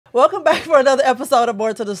Welcome back for another episode of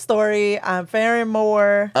More to the Story. I'm Farron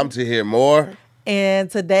Moore. I'm to hear more. And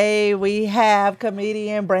today we have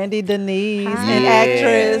comedian Brandi Denise Hi. and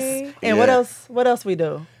actress. And what Yeah. else? What else we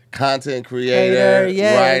do? Content creator,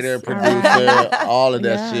 yes. writer, producer, all of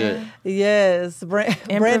that Yeah. Yes,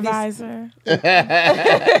 Improviser. shit.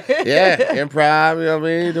 Yeah, improv, you know what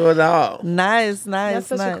I mean? Do it all. Nice. That's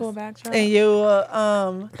such nice. a cool backdrop. And you,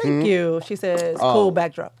 thank you. She says, cool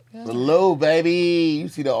backdrop. Hello, baby. You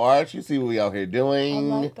see the art? You see what we out here I doing?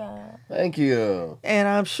 like that. Thank you. And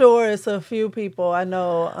I'm sure it's a few people I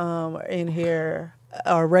know in here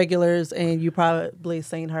are regulars, and you probably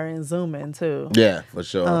seen her in Zooming too. Yeah, for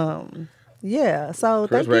sure. Yeah, so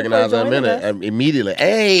First thank you for recognized her a joining minute. us. Immediately.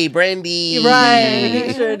 Hey, Brandi. Right,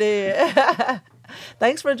 he sure did.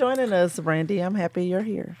 Thanks for joining us, Brandi. I'm happy you're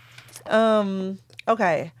here.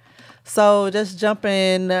 Okay, so just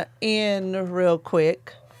jumping in real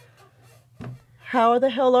quick. How the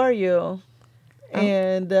hell are you?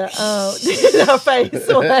 And her face.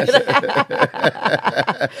 What?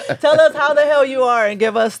 Tell us how the hell you are, and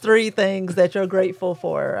give us 3 things that you're grateful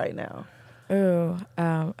for right now,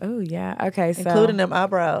 Yeah. Okay, so including them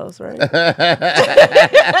eyebrows, right?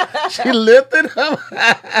 She lifted them.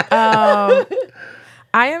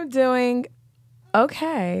 I am doing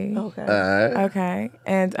okay. Okay. Okay.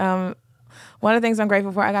 And one of the things I'm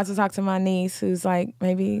grateful for, I got to talk to my niece who's like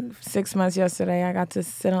maybe 6 months yesterday. I got to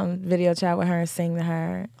sit on video chat with her and sing to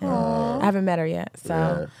her. And I haven't met her yet. So,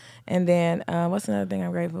 Yeah. And then what's another thing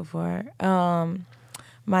I'm grateful for?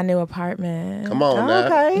 My new apartment. Come on now.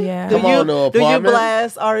 Okay. Yeah. Do Come on, New you Apartment.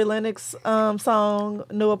 blast Ari Lennox song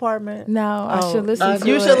 "New Apartment"? No, I should listen to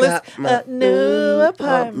You it. should listen. My New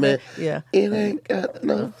apartment. Yeah. It ain't got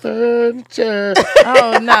no furniture.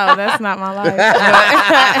 Oh no, that's not my life.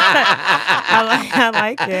 I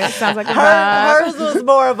like it. Sounds like a vibe. Hers was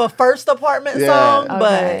more of a first apartment Yeah. song,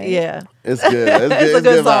 but Okay. yeah. It's good. It's good. It's a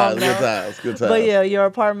good song, vibes. though. Good times. Good times. But yeah, your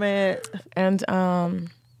apartment. And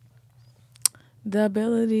the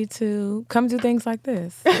ability to come do things like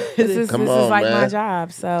this. This Come is on, like my man.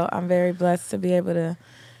 job. So I'm very blessed to be able to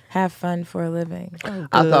have fun for a living.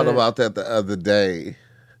 I thought Good. about that the other day.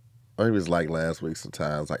 Or it was like last week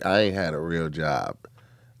sometimes. Like, I ain't had a real job.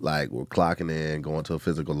 Like, we're clocking in, going to a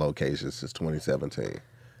physical location since 2017.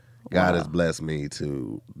 God has blessed me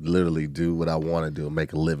to literally do what I want to do,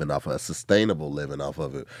 make a living off of a sustainable living off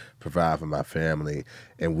of it, provide for my family,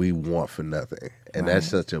 and we want for nothing. And that's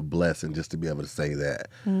such a blessing just to be able to say that.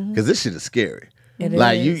 Because this shit is scary. It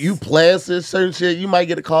Like is. you plan certain shit, you might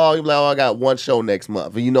get a call, you be like, oh, I got one show next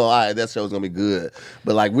month. And you know, all right, that show's gonna be good.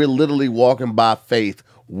 But like we're literally walking by faith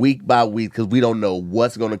week by week because we don't know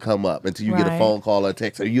what's gonna come up until you get a Right. phone call or a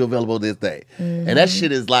text. Are you available this day? And that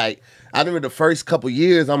shit is like, I remember the first couple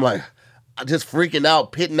years, I'm like, I'm just freaking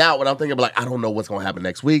out, pitting out when I'm thinking like, I don't know what's gonna happen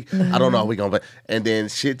next week. I don't know how we gonna play. And then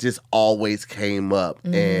shit just always came up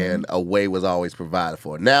and a way was always provided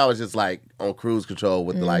for. Now it's just like on cruise control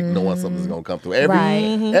with like knowing something's gonna come through.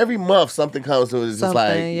 Every month something comes through. It's just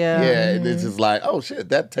like, Something, yeah. and it's just like, oh shit,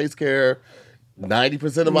 that takes care of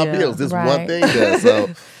 90% of my Yeah. bills. This one Right. thing does. So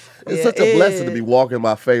it's Yeah, such a blessing it- to be walking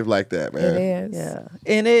by faith like that, man. It is. Yeah.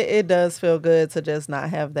 And it does feel good to just not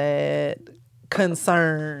have that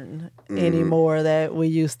concern anymore that we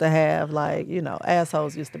used to have. Like, you know,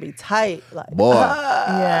 assholes used to be tight. Like, Boy.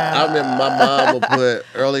 Yeah. I remember my mom would put,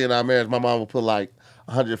 early in our marriage, my mom would put like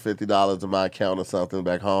 $150 in my account or something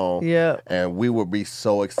back home. Yeah. And we would be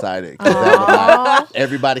so excited. 'Cause that was like,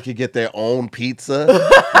 everybody could get their own pizza.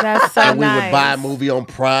 That's so And we nice. would buy a movie on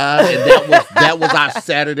Prime. And that was our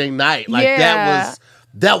Saturday night. Like Yeah.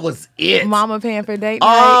 that was it. Mama paying for date Oh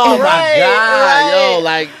night. my Right, God, right. yo!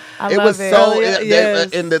 Like I it love was it. so, Oh, yeah, yes.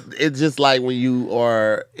 it's just like when you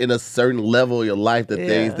are in a certain level of your life, the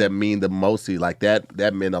things Yeah. that mean the most to you, like that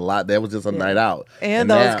meant a lot. That was just a night out, And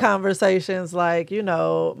those now- conversations, like, you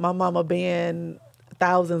know, my mama being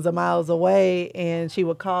thousands of miles away, and she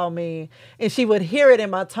would call me, and she would hear it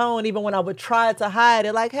in my tone, even when I would try to hide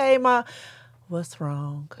it. Like, hey, Ma, what's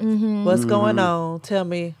wrong? What's going on? Tell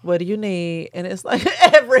me, what do you need? And it's like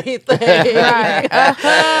everything. Right.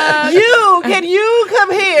 Can you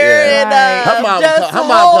come here Yeah. and Her mom just her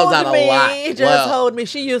mom hold comes out a me? lot. Just Well, hold me.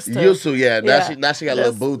 She used to. Used to, yeah. Yeah. Now she got a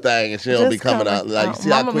little Just- boo thing, and she don't be just coming coming. out. Like, you see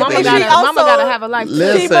how Mama, quick mama, they gotta, leave? also- mama gotta have a life too.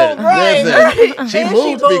 Listen, moved, right, listen. right. She And moved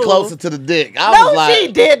she to be moved. closer to the dick. I No, was like,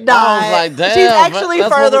 she did not. I was like, damn. She's actually that's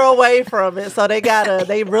what further we- away from it, so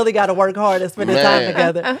they really gotta work hard and spend the time Man.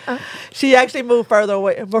 together. She actually she moved further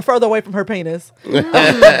away from her penis.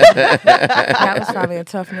 That was probably a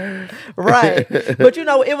tough move. Right. But you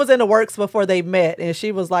know, it was in the works before they met, and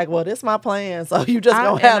she was like, well, this is my plan, so you just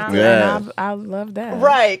gonna have to. Yeah. I love that.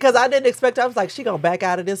 Right, because I didn't expect. I was like, she gonna back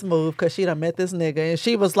out of this move because she done met this nigga, and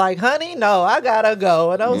she was like, honey, no, I gotta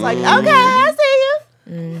go, and I was like, okay, I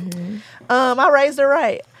see you. I raised her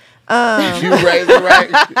right. You raised it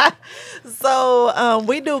right. So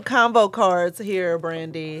we do combo cards here,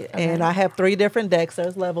 Brandi, and I have 3 different decks.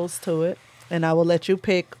 There's levels to it, and I will let you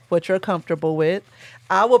pick what you're comfortable with.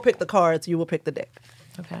 I will pick the cards. You will pick the deck.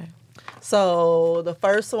 Okay. So the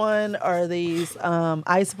first one are these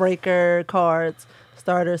icebreaker cards,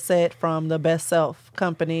 starter set from the Best Self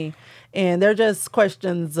company, and they're just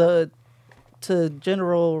questions to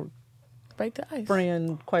general Break the ice.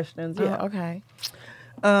 friend questions. Yeah. Oh, okay.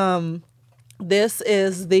 This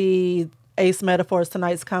is the Ace Metaphors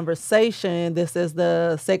Tonight's Conversation. This is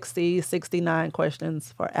the 69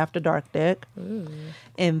 questions for After Dark deck. Ooh.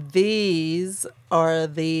 And these are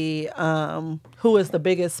the Who is the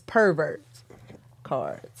Biggest Pervert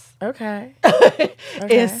cards. Okay.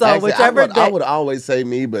 And so Actually, whichever I deck. would always say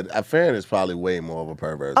me, but Farron is probably way more of a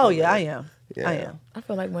pervert. Oh, than yeah, me. I am. Yeah. I am. I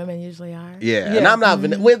feel like women usually are. Yeah, and I'm not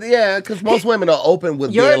because most women are open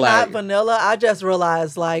with You're being not like, vanilla. I just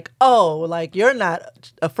realized, like, oh, like, you're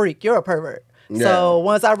not a freak. You're a pervert. Yeah. So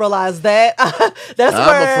once I realized that, that's I'm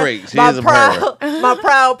where a freak. She my is a pervert. my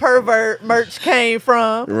proud pervert merch came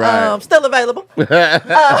from. Right. Still available. Because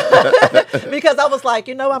I was like,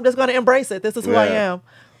 you know, I'm just going to embrace it. This is who I am.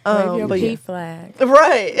 Wave your but P yeah. flag.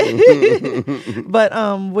 Right. But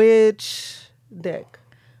which deck?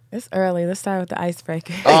 It's early. Let's start with the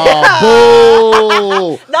icebreaker.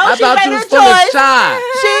 oh, boo! No, I she thought made you was her from the choice. shot.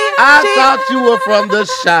 I thought you were from the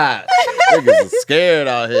shot. Niggas are scared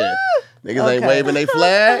out here. Niggas ain't Okay. waving their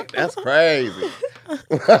flag. That's crazy.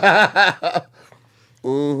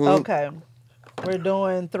 Okay. We're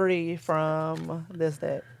doing 3 from this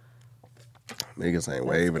deck. Niggas ain't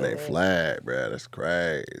waving their flag, bruh. That's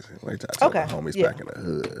crazy. Wait till I tell Okay, my homies yeah. back in the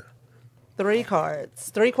hood. 3 cards.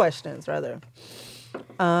 3 questions, rather.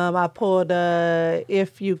 I pulled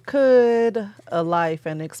If You Could, a Life,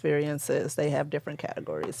 and Experiences. They have different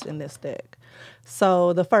categories in this deck.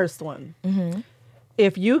 So the first one. Mm-hmm.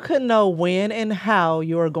 If you could know when and how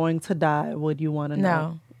you are going to die, would you want to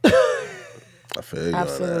know? No. I feel you.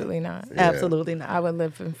 Absolutely not. Yeah. Absolutely not. I would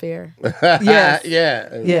live in fear. Yes.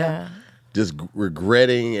 Yeah. Yeah. Just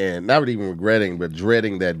regretting and not even regretting, but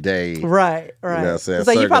dreading that day. Right. You know what I'm saying?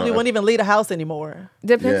 So you Circle probably it. wouldn't even leave the house anymore.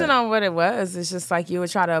 Depending Yeah. on what it was, it's just like you would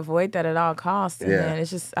try to avoid that at all costs. And Yeah. then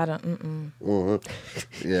it's just, I don't,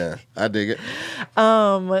 Yeah, I dig it.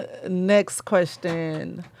 Next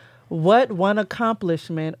question. What one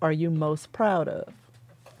accomplishment are you most proud of?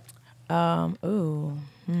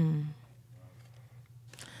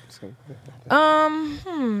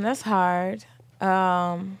 That's hard.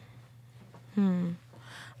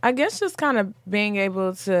 I guess just kind of being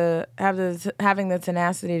able to having the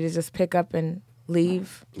tenacity to just pick up and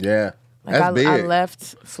leave. Yeah, Like that's big. I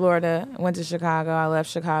left Florida, went to Chicago. I left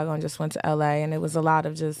Chicago and just went to LA, and it was a lot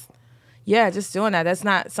of just doing that. That's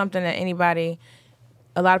not something that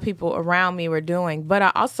a lot of people around me were doing.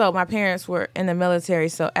 But my parents were in the military,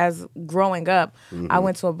 so as growing up, I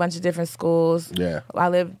went to a bunch of different schools. Yeah.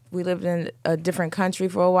 We lived in a different country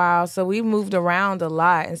for a while, so we moved around a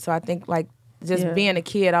lot. And so I think like just being a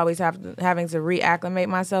kid, always having to reacclimate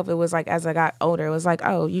myself. It was like as I got older, it was like,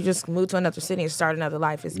 oh, you just moved to another city and start another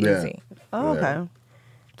life. It's Yeah. easy. Oh, okay.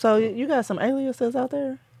 So you got some aliases out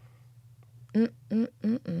there?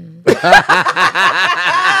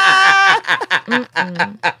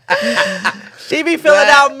 She be filling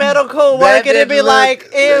out medical work and it be didn't like,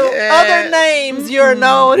 look- ew, Yeah. other names you're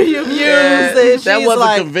known you've used. And she's that wasn't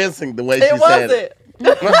like, convincing the way she it said it. wasn't.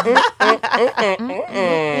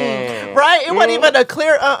 Right? It wasn't even a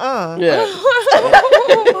clear Yeah.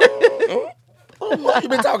 Who you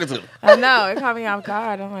been talking to? I know. It caught me off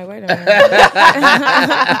guard. I'm like, wait a minute.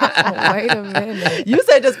 Wait a minute. You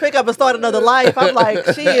said just pick up and start another life. I'm like,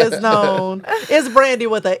 she is known. It's Brandi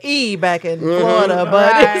with an E back in Florida,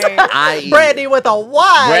 but it's Right. Brandi with a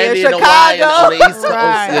Y Brandy in and the Y Chicago. on the East Coast.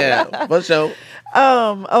 Right. Yeah, for sure.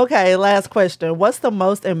 Okay, last question. What's the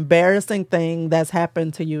most embarrassing thing that's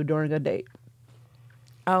happened to you during a date?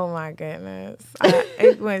 Oh my goodness.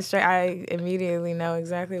 It went straight. I immediately know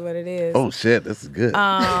exactly what it is. Oh shit, this is good.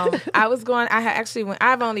 I've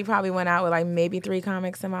only probably went out with like maybe 3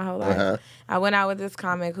 comics in my whole life. Uh-huh. I went out with this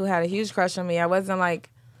comic who had a huge crush on me. I wasn't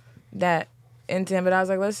like that into him, but I was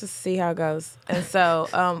like, let's just see how it goes. And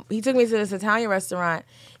so he took me to this Italian restaurant,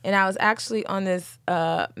 and I was actually on this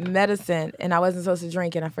medicine, and I wasn't supposed to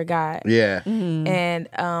drink, and I forgot. Yeah. And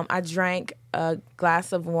I drank a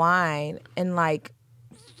glass of wine, and like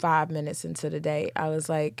 5 minutes into the date, I was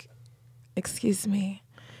like, excuse me.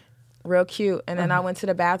 Real cute. And then I went to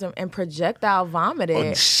the bathroom and projectile vomited.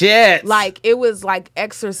 Oh, shit. Like, it was like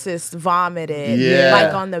Exorcist vomited. Yeah.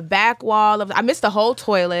 Like on the back wall of, I missed the whole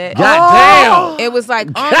toilet. God damn. It was like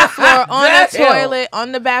on the floor, on the toilet,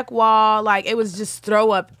 on the back wall. Like, it was just throw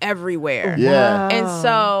up everywhere. Yeah. And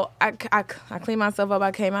so I cleaned myself up. I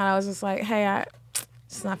came out. I was just like, hey, I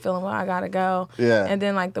just not feeling well. I gotta go. Yeah. And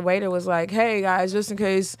then like the waiter was like, hey guys, just in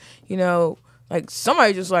case, you know, like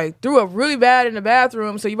somebody just like threw up really bad in the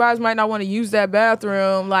bathroom, so you guys might not want to use that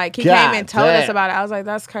bathroom. Like he came and told us about it. I was like,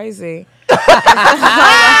 that's crazy.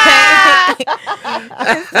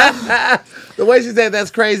 The way she said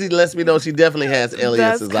that's crazy lets me know she definitely has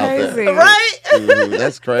aliases out there. Right?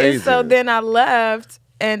 That's crazy. And so then I left.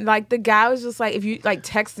 And, like, the guy was just like, if you, like,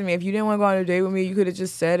 texted me, if you didn't want to go on a date with me, you could have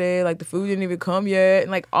just said it. Like, the food didn't even come yet.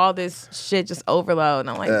 And, like, all this shit just overload. And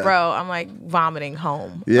I'm like, bro, I'm, like, vomiting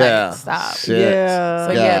home. Yeah. Like, stop. Shit. Yeah.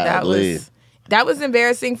 So, yeah, that was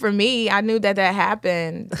embarrassing for me. I knew that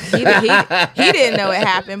happened. He didn't know it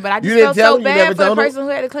happened, but I just felt so bad for the person who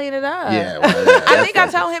had to clean it up. Yeah. Well, I think I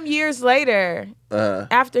told him years later,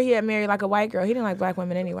 after he had married like a white girl. He didn't like black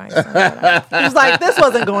women anyway. So He was like, this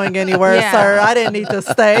wasn't going anywhere, sir. I didn't need to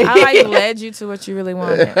stay. I like led you to what you really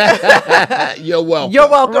wanted. You're welcome. You're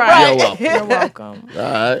welcome. Right. You're welcome. You're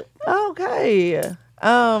All welcome. right. Okay.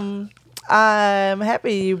 I'm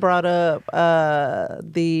happy you brought up that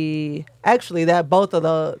both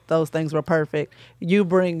of those things were perfect.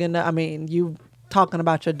 You talking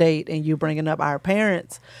about your date and you bringing up our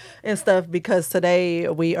parents and stuff, because today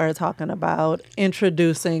we are talking about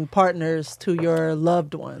introducing partners to your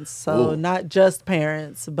loved ones. So not just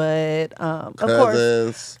parents, but of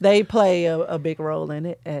course they play a big role in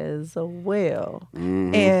it as well.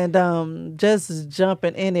 Mm-hmm. And just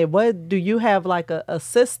jumping in it, what do you have, like a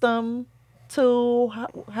system to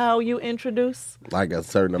how you introduce like a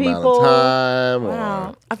certain people? Amount of time? Wow.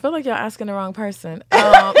 Or? I feel like you're asking the wrong person.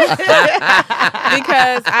 Because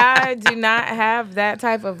I do not have that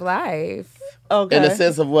type of life. Okay. In the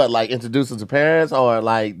sense of what? Like introducing to parents or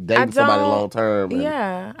like dating somebody long term?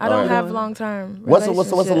 Yeah. I don't have long term. What's the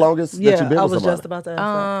longest that you've been with I was somebody? just about to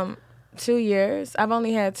ask 2 years. I've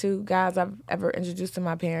only had 2 guys I've ever introduced to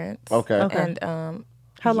my parents. Okay. And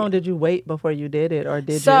how long did you wait before you did it, or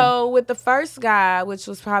did you? So with the first guy, which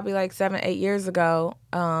was probably like 7-8 years ago,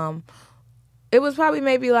 it was probably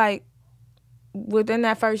maybe like within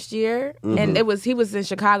that first year, and he was in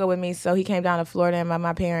Chicago with me, so he came down to Florida and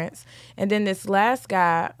my parents. And then this last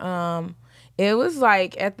guy, it was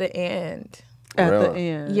like at the end. At the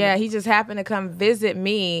end. Yeah, he just happened to come visit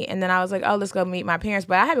me, and then I was like, oh, let's go meet my parents.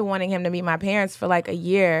 But I had been wanting him to meet my parents for like a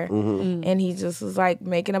year, and he just was like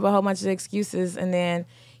making up a whole bunch of excuses. And then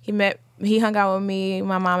he hung out with me,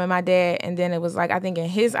 my mom, and my dad, and then it was like, I think in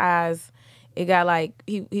his eyes, it got like,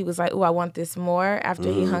 he was like, oh, I want this more after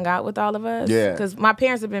he hung out with all of us. Yeah. Because my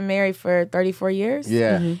parents have been married for 34 years.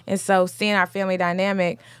 Yeah. And so seeing our family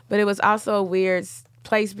dynamic, but it was also a weird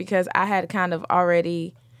place because I had kind of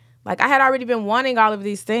already... Like, I had already been wanting all of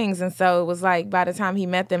these things, and so it was like, by the time he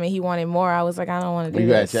met them and he wanted more, I was like, I don't want to do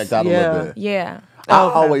this. You got checked out a little bit. Yeah. I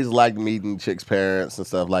always liked meeting chicks' parents and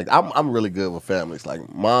stuff. Like, I'm really good with families.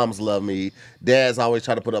 Like, moms love me. Dads always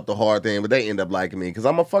try to put up the hard thing, but they end up liking me because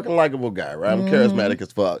I'm a fucking likable guy, right? I'm charismatic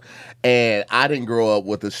as fuck. And I didn't grow up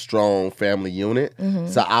with a strong family unit,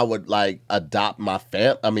 so I would, like, adopt my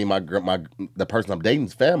the person I'm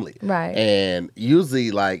dating's family. Right. And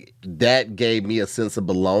usually, like, that gave me a sense of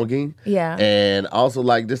belonging. Yeah. And also,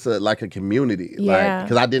 like, just a community. Yeah. Like,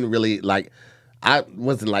 because I didn't really, like... I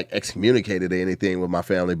wasn't like excommunicated or anything with my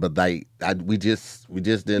family, but like we just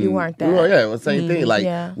didn't. You weren't that. It was the same thing.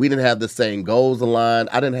 Like we didn't have the same goals aligned.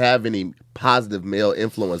 I didn't have any positive male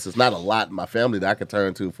influences. Not a lot in my family that I could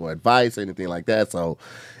turn to for advice or anything like that. So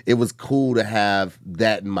it was cool to have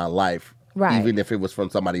that in my life, right? Even if it was from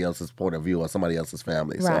somebody else's point of view or somebody else's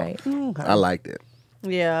family. Right. So I liked it.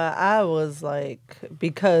 Yeah, I was like,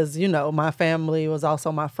 because my family was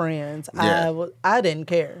also my friends. Yeah. I didn't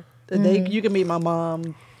care. The day you can meet my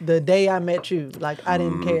mom, the day I met you, like I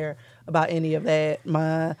didn't care about any of that.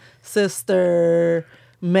 My sister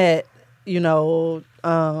met, everybody.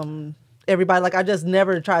 Like I just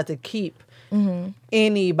never tried to keep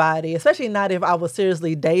anybody, especially not if I was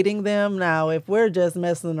seriously dating them. Now, if we're just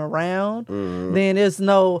messing around, then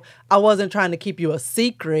I wasn't trying to keep you a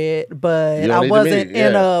secret, but I wasn't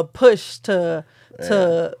in a push to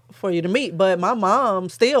for you to meet. But my mom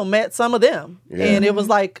still met some of them, and it was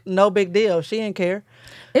like no big deal. She didn't care.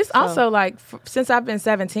 It's also like, since I've been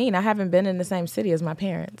 17, I haven't been in the same city as my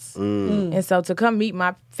parents. And so to come meet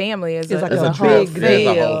my family is It's a big whole deal. thing.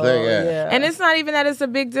 It's a whole thing, yeah. And it's not even that it's a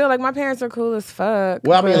big deal. Like, my parents are cool as fuck.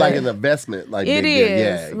 Well, I mean, like an investment. Like It big deal. is,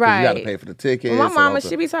 Yeah, 'cause right. you got to pay for the tickets. My and mama, all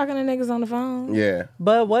she be talking to niggas on the phone. Yeah.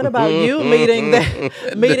 But what about you meeting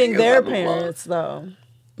their parents though?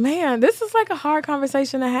 Man, this is like a hard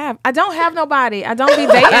conversation to have. I don't have nobody. I don't be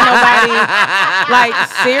dating nobody like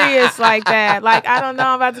serious like that. Like, I don't know.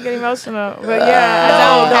 I'm about to get emotional, but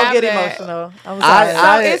yeah, Don't get that. emotional.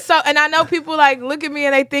 I'm sorry. And I know people like look at me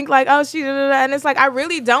and they think like, oh, she, and it's like I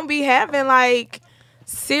really don't be having like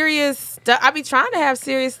serious stuff. I be trying to have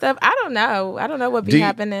serious stuff. I don't know what be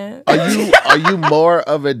happening. Are you more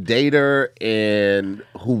of a dater and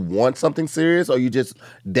who wants something serious, or you just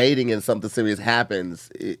dating and something serious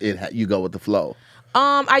happens, you go with the flow?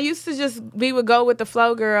 I used to just be with go with the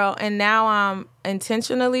flow girl, and now I'm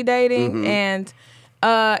intentionally dating, and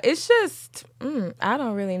it's just I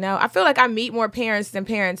don't really know. I feel like I meet more parents than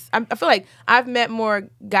parents. I feel like I've met more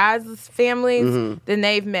guys' families than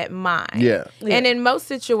they've met mine. Yeah. And in most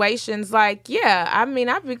situations, like, I mean,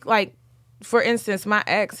 I'd be like, for instance, my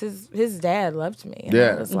ex, his dad loved me. And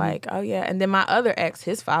I was like, oh yeah. And then my other ex,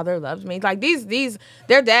 his father loved me. Like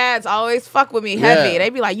their dads always fuck with me heavy. They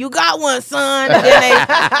be like, you got one, son. And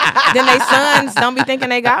then they sons don't be thinking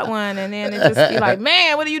they got one. And then it just be like,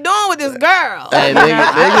 man, what are you doing with this girl? Hey,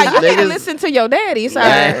 like, you need to listen to your daddy. So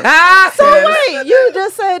wait, you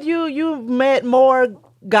just said you met more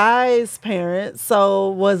guys' parents.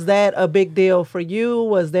 So was that a big deal for you?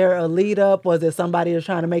 Was there a lead up? Was it somebody that's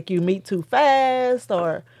trying to make you meet too fast,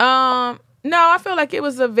 or? No, I feel like it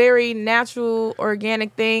was a very natural,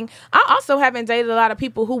 organic thing. I also haven't dated a lot of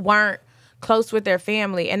people who weren't close with their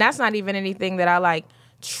family, and that's not even anything that I like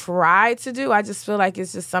try to do. I just feel like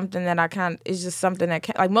it's just something that it's just something that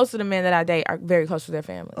like most of the men that I date are very close to their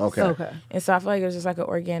families. Okay. And so I feel like it was just like an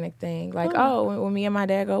organic thing. Like, when me and my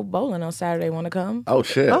dad go bowling on Saturday, want to come? Oh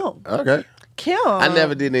shit. Oh. Okay. Kim. I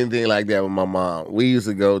never did anything like that with my mom. We used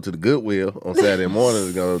to go to the Goodwill on Saturday mornings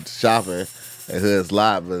to go shopping at Hood's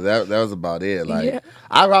Lot, but that was about it. Like,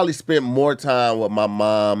 I probably spent more time with my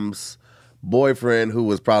mom's boyfriend, who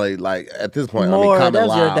was probably like at this point, More, common that's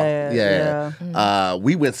law. your dad.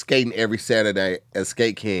 We went skating every Saturday at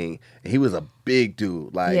Skate King. And he was a big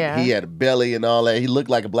dude. Like he had a belly and all that. He looked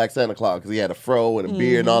like a black Santa Claus because he had a fro and a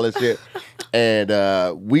beard and all that shit.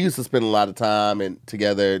 And we used to spend a lot of time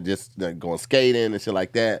together, just going skating and shit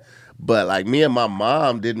like that. But like me and my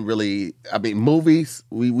mom didn't really. I mean, movies.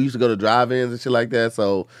 We used to go to drive-ins and shit like that.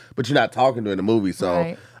 So, but you're not talking during the movie, so.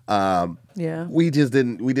 Right. We just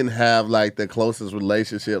didn't have like the closest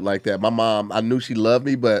relationship like that. My mom, I knew she loved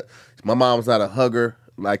me, but my mom's not a hugger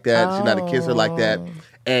like that. She's not a kisser like that.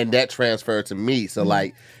 And that transferred to me. So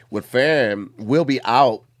like with Farron, we'll be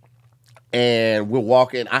out and we're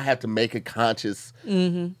walking. I have to make a conscious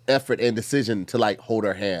effort and decision to like hold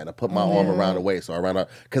her hand. I put my arm around her waist or around her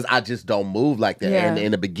because I just don't move like that. Yeah. And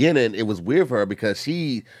in the beginning, it was weird for her because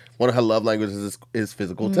one of her love languages is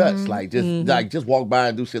physical touch. Like just walk by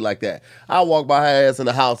and do shit like that. I'll walk by her ass in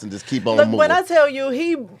the house and just keep on moving. When I tell you,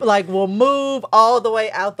 he like will move all the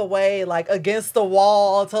way out the way, like against the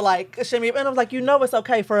wall to like shimmy. And I'm like, it's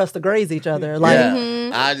okay for us to graze each other. Like,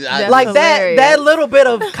 I like hilarious. that little bit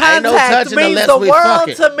of contact touching means unless the we world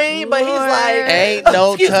fucking. to me. But he's like, ain't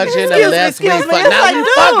no touching excuse unless we me. fucking. It's Now like, we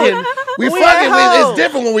dude, fucking. We we fucking. at home. It's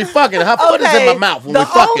different when we fucking. Her foot is in my mouth when we the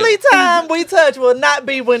fucking. only time we touch will not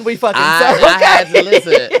be when we fucking. I had to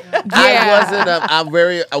listen. I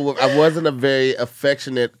wasn't a very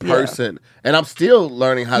affectionate person, and I'm still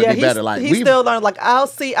learning how to be better. Like he's still learning. Like I'll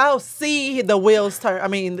see the wheels turn. I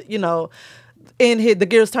mean, the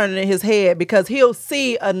gears turning in his head because he'll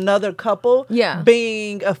see another couple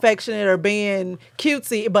being affectionate or being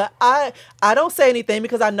cutesy, but I don't say anything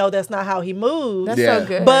because I know that's not how he moves. That's so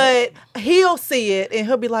good. But he'll see it and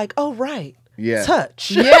he'll be like, "Oh right,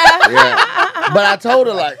 touch." Yeah. But I told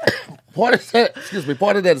her like part of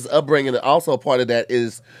that is upbringing, and also part of that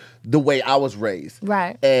is the way I was raised.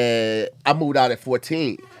 Right. And I moved out at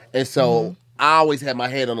 14, and so. I always had my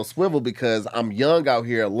head on a swivel because I'm young out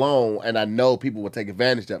here alone and I know people will take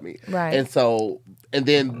advantage of me. Right. And so, and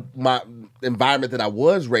then my environment that I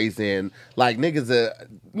was raised in, like niggas,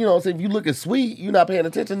 so if you looking sweet, you're not paying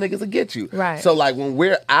attention, niggas will get you. Right. So like when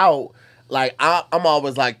we're out, like I'm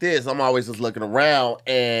always like this, I'm always just looking around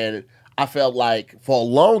and I felt like for a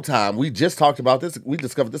long time, we just talked about this. We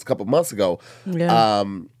discovered this a couple months ago. Yeah.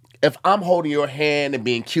 If I'm holding your hand and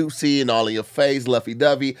being cutesy and all in your face,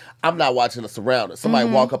 lovey-dovey, I'm not watching the surroundings. Somebody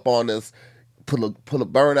walk up on us, pull a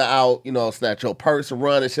burner out, snatch your purse and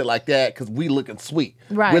run and shit like that, because we looking sweet.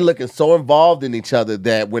 Right. We're looking so involved in each other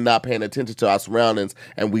that we're not paying attention to our surroundings,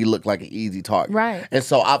 and we look like an easy target. Right. And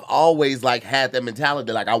so I've always had that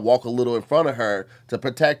mentality, I walk a little in front of her to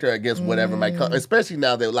protect her against whatever might come, especially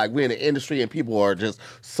now that we're in the industry and people are just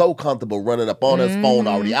so comfortable running up on us, phone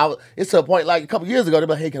already out. It's to a point, a couple years ago, they're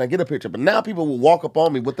like, hey, can I get a picture? But now people will walk up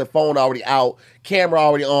on me with their phone already out, camera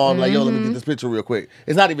already on, yo, let me get this picture real quick.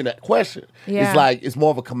 It's not even that question. Yeah. It's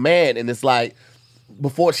more of a command, and it's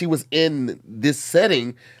before she was in this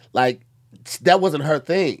setting, that wasn't her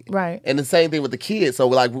thing. Right. And the same thing with the kids.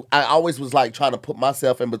 So I always was trying to put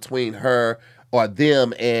myself in between her or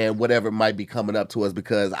them and whatever might be coming up to us,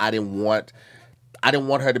 because I didn't want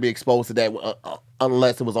her to be exposed to that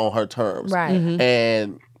unless it was on her terms. Right.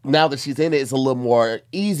 And now that she's in it, it's a little more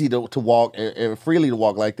easy to walk and freely to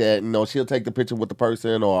walk like that. She'll take the picture with the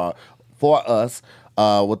person or for us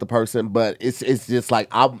with the person, but it's just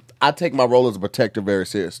I take my role as a protector very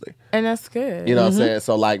seriously. And that's good. You know what I'm saying?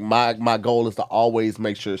 So my goal is to always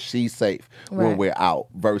make sure she's safe when we're out,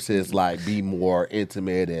 versus be more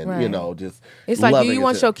intimate and just it's loving you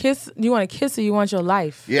want your kiss, you want a kiss, or you want your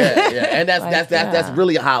life. Yeah. And that's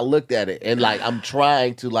really how I looked at it. And I'm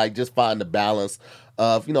trying to just find the balance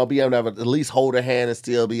of being able to at least hold her hand and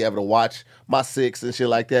still be able to watch my six and shit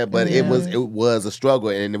like that. But it was a struggle,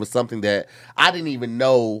 and it was something that I didn't even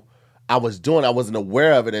know I was doing. I wasn't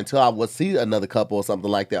aware of it until I would see another couple or something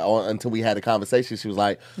like that, or until we had a conversation. She was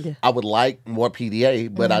like, I would like more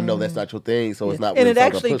PDA, but I know that's not your thing, so it's not really. And it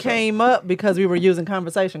actually came up because we were using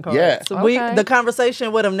conversation cards. Yeah. So the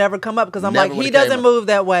conversation would have never come up, because I'm he doesn't move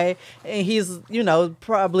that way, and he's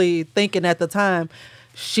probably thinking at the time,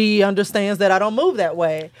 she understands that I don't move that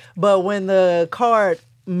way. But when the card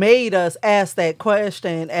made us ask that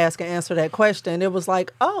question, ask and answer that question, it was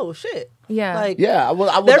oh shit. Yeah.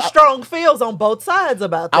 There's strong feels on both sides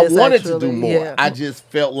about this. I wanted actually. to do more. Yeah. I just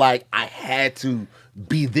felt like I had to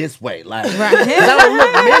be this way. Right. I would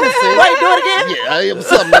look menacing. Wait, do it again? Yeah,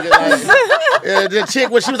 what's up, nigga? The chick,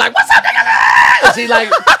 when she was like, what's up, nigga? And she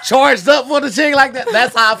charged up for the chick like that.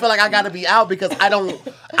 That's how I feel like I got to be out, because I don't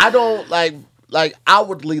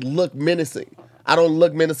outwardly look menacing. I don't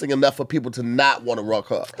look menacing enough for people to not want to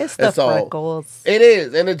rock up. It's the freckles. It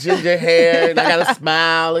is. And the ginger hair, and I got a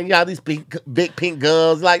smile, and you got these big pink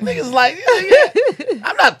gums. Niggas yeah.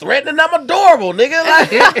 I'm not threatening, I'm adorable, nigga.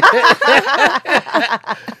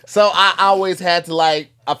 So I always had to, I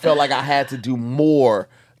felt like I had to do more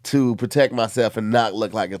to protect myself and not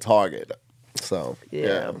look like a target. So,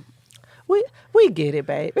 yeah. We get it,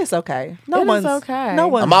 babe. It's okay. No one's okay. I'm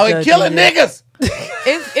always killing niggas.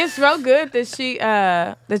 It's real good that she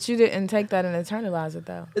that you didn't take that and internalize it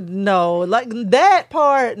though. No, that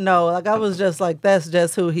part. No, I was just that's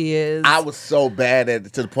just who he is. I was so bad at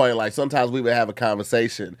it, to the point sometimes we would have a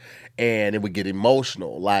conversation and it would get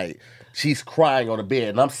emotional. She's crying on the bed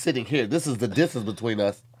and I'm sitting here. This is the distance between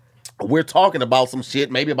us. We're talking about some shit,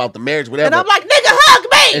 maybe about the marriage, whatever. And I'm like, nigga, hug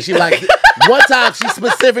me. And she one time she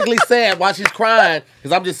specifically said while she's crying,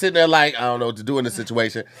 because I'm just sitting there I don't know what to do in this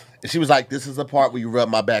situation. And she was like, this is the part where you rub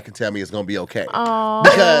my back and tell me it's going to be okay. Aww.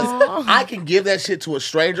 Because I can give that shit to a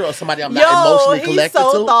stranger or somebody I'm not emotionally connected to.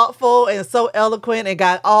 He's so thoughtful and so eloquent and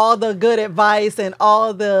got all the good advice and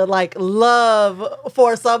all the love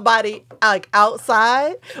for somebody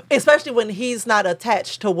outside, especially when he's not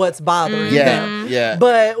attached to what's bothering them. Yeah.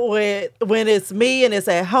 But when it's me and it's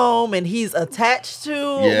at home and he's attached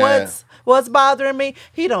to what's bothering me,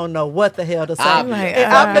 he don't know what the hell to say. I'm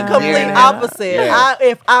the complete opposite. Yeah.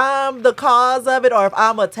 If I'm the cause of it, or if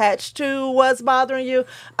I'm attached to what's bothering you,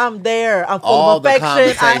 I'm there. I'm full of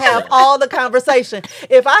affection. I have all the conversation.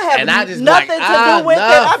 If I have nothing to do with it,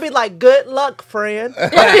 I'll be like, good luck, friend.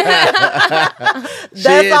 That's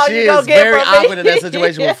all you gonna get from me. She's very awkward in that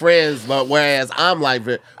situation with friends, but whereas I'm I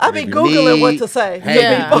be Googling what to say.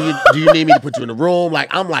 Hey, do you need me to put you in the room?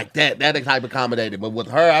 I'm like that type of accommodated. But with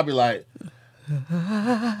her, I'd be like,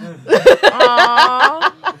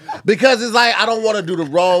 because it's I don't want to do the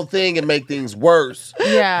wrong thing and make things worse.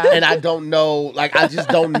 Yeah. And I don't know, I just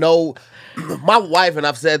don't know. My wife, and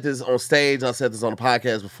I've said this on stage, I've said this on the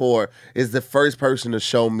podcast before, is the first person to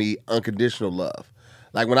show me unconditional love.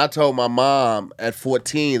 When I told my mom at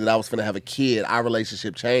 14 that I was going to have a kid, our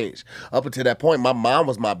relationship changed. Up until that point, my mom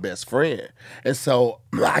was my best friend. And so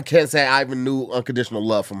I can't say I even knew unconditional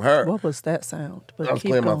love from her. What was that sound? I was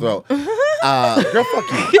clearing my throat. Girl,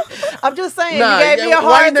 fuck you. I'm just saying, Nah, you gave me a right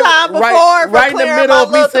hard in the- time before. right, for right in the clearing middle my of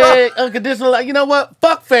me little throat. saying unconditional. Like, you know what?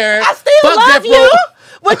 Fuck Farrah. I still Fuck love Death you Row.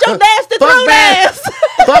 with your nasty Fuck throat Bad. ass.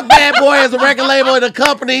 Fuck Bad Boy as a record label and a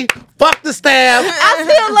company. Fuck the staff. I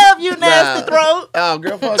still love you, nasty throat. Oh,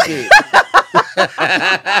 girl, fuck you.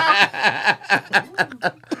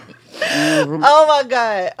 Oh my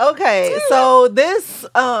God. Okay, so this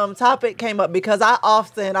topic came up because I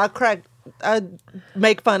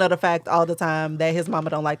make fun of the fact all the time that his mama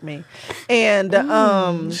don't like me, and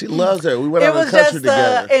She loves her. We went it on the was country just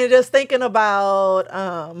together. and just thinking about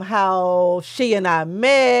how she and I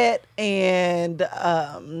met and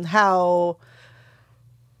how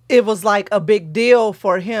it was like a big deal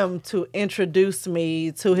for him to introduce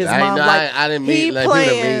me to his mom. Like I didn't he meet. Like,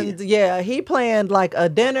 planned, he planned like a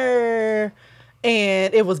dinner.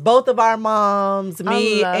 And it was both of our moms,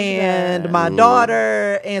 me love and that. my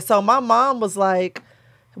daughter. And so my mom was like,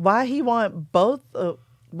 why he want both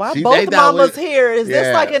why They both thought mamas we- here? Is this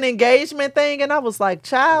Yeah. like an engagement thing? And I was like,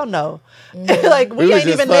 child, no. Like, we was ain't just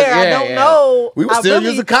even fuck- there. I yeah, don't yeah. know. We were I still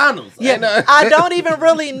really- using condoms. Yeah, And, I don't even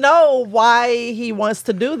really know why he wants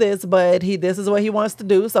to do this, but this is what he wants to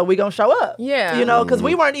do, so we gonna show up. Yeah. You know, because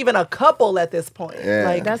we weren't even a couple at this point. Yeah.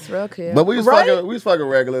 Like, That's real cute. But we was Right? fucking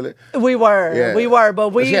regularly. we were, Yeah.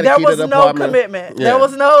 but She had a there key to was the no apartment. commitment. Yeah. There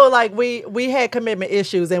was no like we had commitment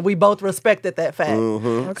issues, and we both respected that fact.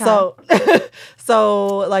 Okay. So,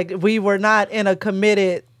 so like we were not in a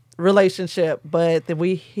committed relationship, but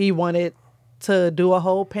he wanted to do a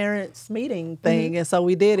whole parents meeting thing, and so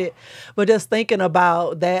we did it. But just thinking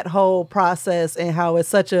about that whole process and how it's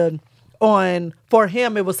such for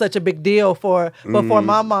him it was such a big deal but for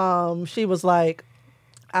my mom, she was like,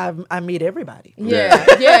 I meet everybody. yeah.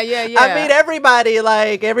 I meet everybody.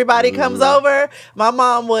 Like, everybody comes over. My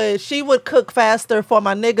mom she would cook faster for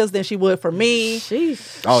my niggas than she would for me.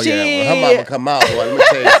 Sheesh. Oh yeah, when her mama come out. Boy, let me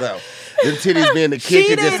tell you something. Them titties be in the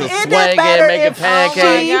kitchen just a it didn't swinging, matter making if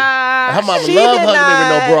pancakes. she- Her mama She love did hugging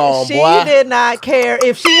me with no bra on, She boy. did not care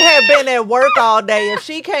if she had been at work all day. If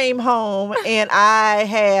she came home and I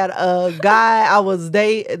had a guy I was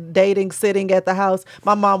dating sitting at the house,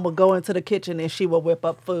 my mom would go into the kitchen and she would whip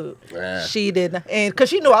up food. Yeah. She didn't, and because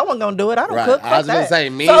she knew I wasn't gonna do it. I don't Right. cook. I was fuck gonna that. say,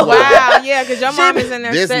 me. So- Wow, yeah, because your mom is in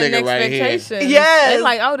there This setting nigga right here. expectations. Yes. They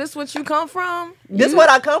like, oh, this what you come from? This what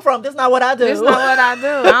I come from. This not what I do. This not what I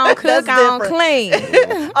do. I don't cook, That's I don't different.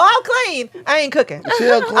 clean. Oh, I'm clean. I ain't cooking.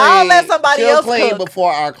 She'll clean. I'll let somebody she'll else clean cook.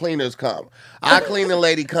 before our cleaners come. Our cleaning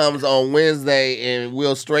lady comes on Wednesday, and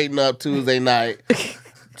we'll straighten up Tuesday night.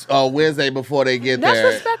 Wednesday before they get That's there.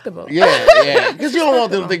 respectable. Yeah. Because you don't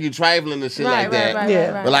want them to think you trifling and shit Right, like that. right, Yeah.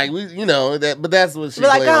 right. But like we, but that's what she. Be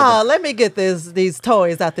like, played with. oh, let me get these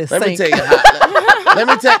toys out this Let sink. me tell you how. Let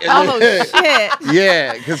me tell you. Oh, shit.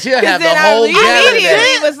 Yeah, because she'll have the Then whole gathering.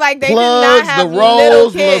 immediately was like, they did Plugs, not have the little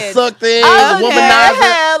rolls, the kids. sucked in, I the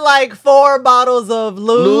had womanizer. like 4 bottles of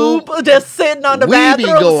lube just sitting on the We be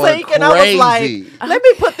bathroom going sink, and I was like, crazy. let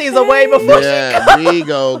me put these away before she Yeah, we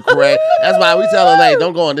go crazy. That's why we tell her, like,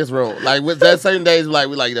 don't go in this room. Like, with that certain days, we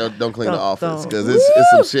like, don't clean the office because it's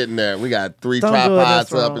some shit in there. We got 3 Don't do it in tripods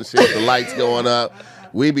this up room. and shit. The lights going up.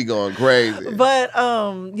 We be going crazy. But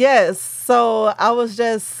yes, so I was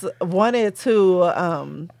just wanted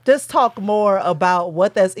to just talk more about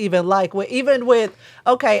what that's even like. Even with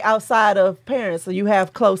outside of parents, so you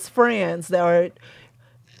have close friends that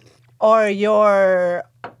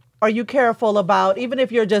are you careful about, even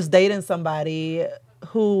if you're just dating somebody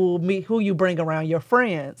who you bring around your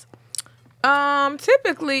friends?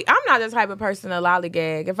 Typically, I'm not the type of person to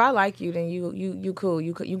lollygag. If I like you, then you cool.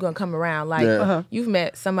 You gonna come around. Like you've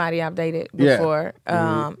met somebody I've dated Yeah. before.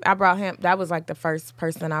 I brought him. That was like the first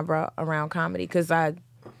person I brought around comedy because I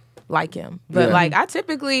like him. But Yeah. like I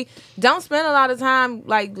typically don't spend a lot of time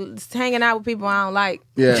like hanging out with people I don't like.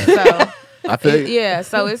 Yeah. So I feel you. yeah.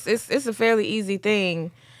 So it's a fairly easy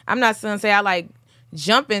thing. I'm not gonna say I like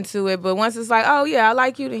jump into it, but once it's like, oh yeah, I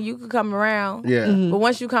like you, then you can come around. Yeah. But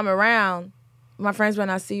once you come around, my friends better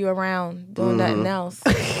not see you around doing nothing else.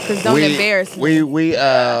 Because don't embarrass me. We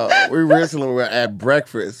recently were at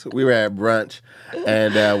breakfast. We were at brunch,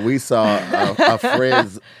 and we saw a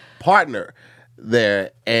friend's partner there,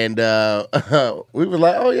 and we were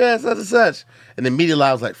like, "Oh yeah, such and such." And immediately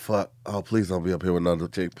I was like, "Fuck! Oh, please don't be up here with another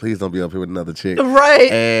chick. Please don't be up here with another chick."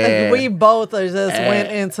 Right. And- Like, we both just went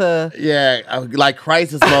into Yeah, like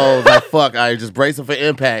crisis mode. Like, fuck, I just bracing for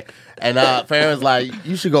impact. And Farron was like,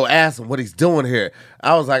 you should go ask him what he's doing here.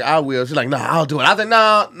 I was like, I will. She's like, no, I'll do it. I was like,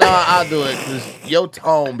 no, I'll do it because your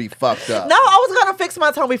tone be fucked up. No, I was going to fix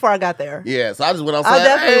my tone before I got there. Yeah, so I just went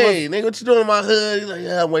outside. Hey, nigga, what you doing in my hood? He's like,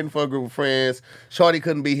 yeah, I'm waiting for a group of friends. Shorty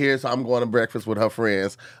couldn't be here, so I'm going to breakfast with her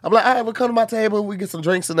friends. I'm like, all right, we'll come to my table. We get some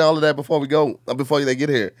drinks and all of that before they get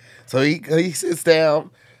here. So he sits down.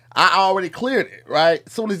 I already cleared it, right?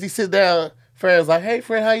 As soon as he sits down, Farron's like, hey,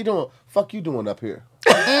 friend, how you doing? Fuck you doing up here?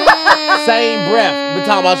 Same breath. We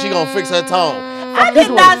talking about she gonna fix her tone. I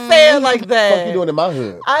did not say it like that. Fuck you doing in my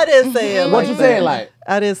hood? I didn't say it like that. What you saying like?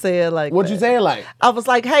 I didn't say it like What you saying like? I was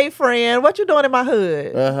like, hey, friend, what you doing in my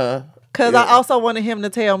hood? Uh-huh. Because I also wanted him to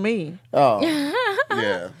tell me. Oh.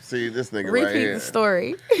 Yeah. See, this nigga right Repeat here. the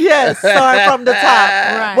story. Yes, start from the top.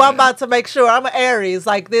 Right. Well, I'm about to make sure. I'm an Aries.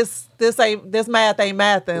 Like this math ain't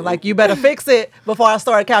mathing. Like you better fix it before I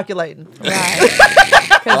start calculating. Right.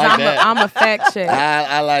 Because I'm a fact check.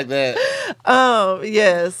 I like that.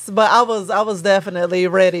 Yes, but I was definitely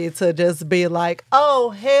ready to just be like, oh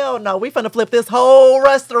hell no, we finna flip this whole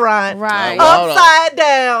restaurant Right. upside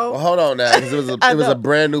down. Well, hold on now, because it was a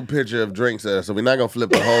brand new picture of drinks there, so we're not gonna flip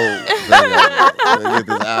the whole thing over. Let's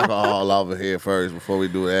get this alcohol over here first before we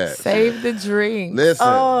do that. Save the drink. Listen,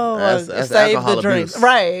 Oh, that's save alcohol the drinks, abuse.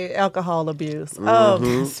 right? Alcohol abuse.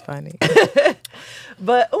 That's funny.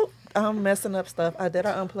 But I'm messing up stuff. Did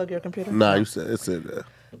I unplug your computer? Nah, you said it's in there.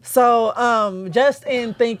 So, just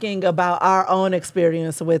in thinking about our own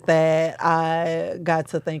experience with that, I got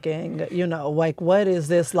to thinking, like, what is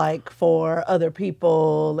this like for other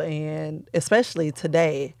people, and especially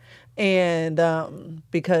today, and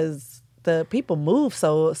because the people move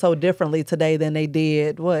so differently today than they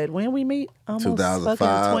did when we meet almost 2005.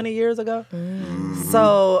 fucking 20 years ago.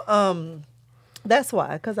 So, that's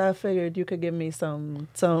why, because I figured you could give me some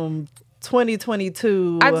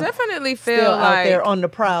 2022. I definitely feel still like out there on the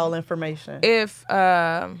prowl information. If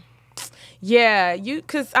because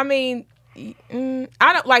I mean,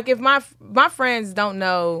 I don't like if my friends don't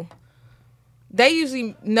know. They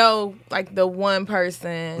usually know like the one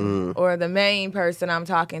person or the main person I'm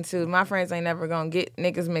talking to. My friends ain't never gonna get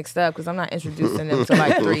niggas mixed up because I'm not introducing them to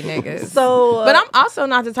like 3 niggas. So, but I'm also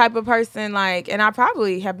not the type of person like, and I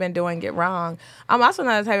probably have been doing it wrong. I'm also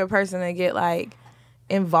not the type of person that get like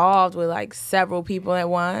involved with like several people at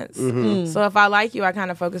once. So if I like you, I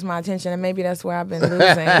kind of focus my attention, and maybe that's where I've been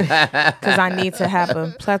losing because I need to have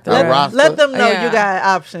a plethora. let them know Yeah. you got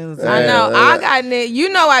options. I know I got niggas. You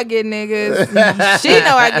know I get niggas. She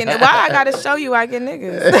know I get niggas. Why I gotta show you I get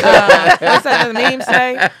niggas? What's that the meme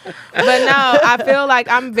say? But no, I feel like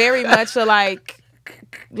I'm very much a like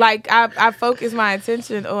I focus my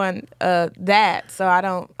attention on that. So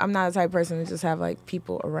I'm not the type of person to just have like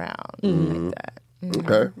people around like that.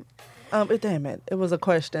 Okay. Damn it. It was a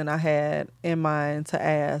question I had in mind to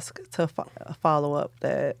ask to follow up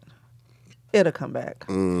that it'll come back.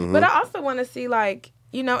 But I also want to see like,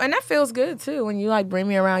 and that feels good too when you like bring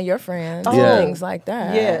me around your friends Yeah. and things like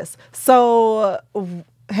that. Yes. So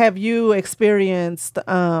have you experienced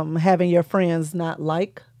having your friends not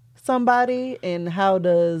like somebody, and how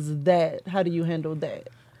do you handle that?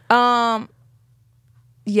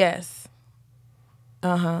 Yes.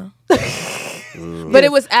 But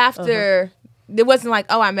it was after. It wasn't like,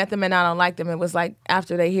 oh, I met them and I don't like them. It was like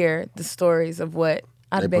after they hear the stories of what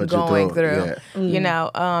I've been going through.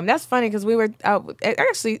 Yeah. That's funny because we were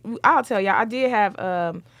actually. I'll tell y'all. I did have.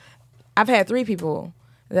 I've had 3 people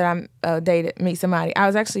that I meet somebody. I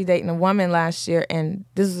was actually dating a woman last year, and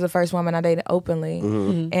this was the first woman I dated openly.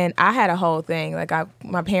 And I had a whole thing. Like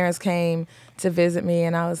my parents came to visit me,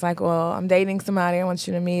 and I was like, well, I'm dating somebody. I want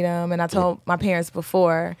you to meet him. And I told my parents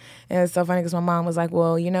before. And it's so funny because my mom was like,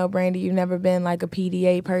 well, Brandi, you've never been like a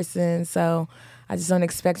PDA person, so I just don't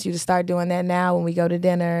expect you to start doing that now when we go to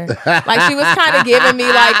dinner. Like she was kind of giving me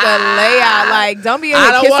like a layout, like don't be in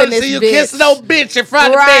here kissing this bitch. I don't want to see you kiss no bitch in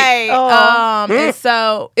front of me. Right. And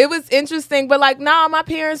so it was interesting, but like, no, my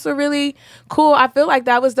parents were really cool. I feel like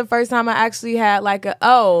that was the first time I actually had like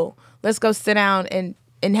let's go sit down and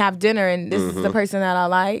have dinner, and this is the person that I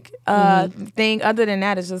like. Thing other than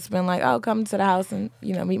that, it's just been like, come to the house and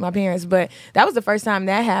meet my parents. But that was the first time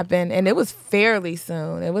that happened, and it was fairly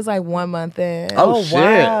soon. It was like 1 month in. Oh shit!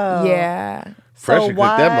 Wow. Yeah. So Pressure cooked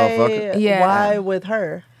that motherfucker. Yeah. Why with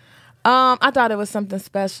her? I thought it was something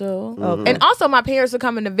special. And also my parents were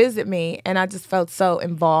coming to visit me, and I just felt so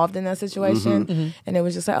involved in that situation. And it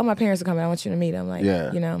was just like, my parents are coming, I want you to meet them. Like,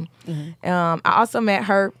 I also met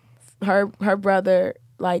her brother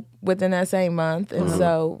like within that same month, and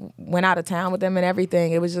so went out of town with them and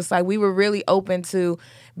everything. It was just like we were really open to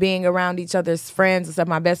being around each other's friends and stuff.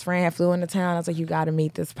 My best friend had flew into town. I was like, you got to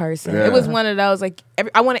meet this person. Yeah. It was one of those like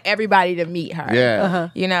I wanted everybody to meet her. Yeah.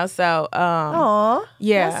 You know, so Aw.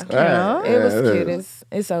 yeah, Right. it was Yeah, cute.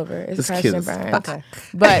 It's over. It's crashed cute and as burned. Okay.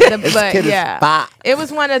 But cute as yeah, fuck. it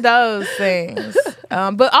was one of those things.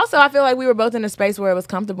 But also, I feel like we were both in a space where it was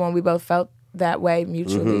comfortable and we both felt that way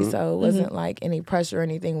mutually. So it wasn't like any pressure or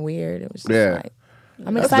anything weird. It was just Yeah. like,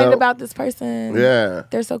 I'm excited dope. about this person. Yeah.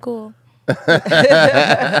 They're so cool.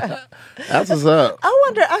 That's what's up. I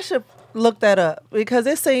wonder, I should look that up because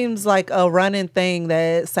it seems like a running thing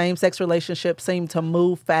that same-sex relationships seem to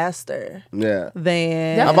move faster Yeah.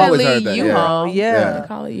 than... I've always heard Definitely that, U-Haul. Yeah. They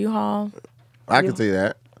call it U-Haul. I can see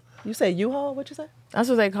that. You say U-Haul? What'd you say? That's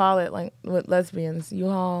what they call it, like with lesbians.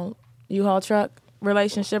 U-Haul truck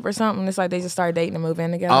relationship or something. It's like they just start dating and move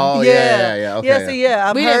in together. Oh, yeah. Okay. Yeah, see,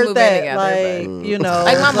 I've We didn't heard move in that. together, Like, you know.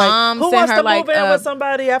 Like my it's mom who sent wants her to like move in a with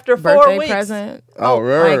somebody after 4 birthday weeks? present. Oh,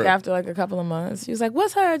 really? Like after like a couple of months. She was like,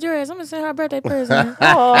 what's her address? I'm going to send her a birthday present.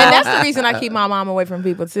 Aw. And that's the reason I keep my mom away from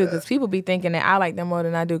people too, because people be thinking that I like them more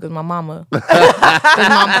than I do because my mama.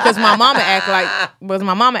 Because my mama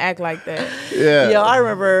act like that. Yeah. Yeah, I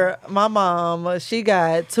remember my mom, she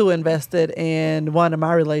got too invested in one of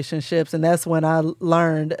my relationships, and that's when I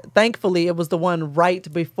learned, thankfully, it was the one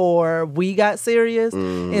right before we got serious.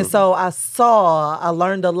 And so I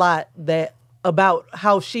learned a lot about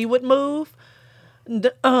how she would move.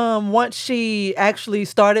 Once she actually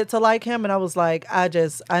started to like him, and I was like, I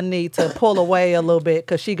need to pull away a little bit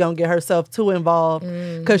because she gonna get herself too involved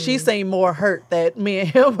because she seemed more hurt that me and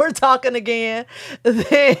him were talking again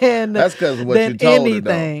than That's 'cause of what you told her,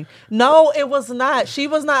 though. anything. No, it was not. She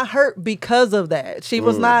was not hurt because of that. She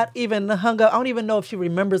was not even hung up. I don't even know if she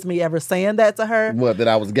remembers me ever saying that to her. What, that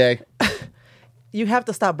I was gay? You have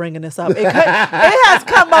to stop bringing this up. It has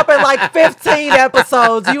come up in like 15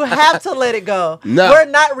 episodes. You have to let it go. No. We're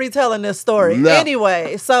not retelling this story. No.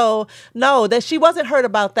 Anyway, so no, that she wasn't hurt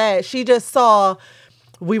about that. She just saw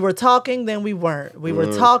we were talking, then we weren't. We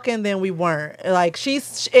were talking, then we weren't. Like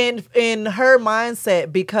she's in her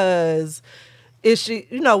mindset because she,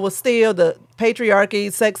 was still the patriarchy,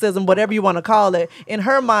 sexism, whatever you want to call it. In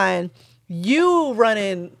her mind,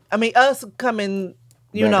 us coming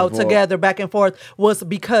Back and forth. together back and forth was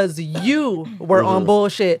because you were on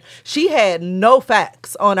bullshit. She had no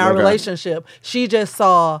facts on our Okay. relationship. She just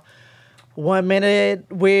saw 1 minute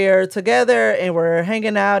we're together and we're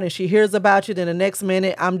hanging out and she hears about you. Then the next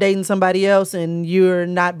minute I'm dating somebody else and you're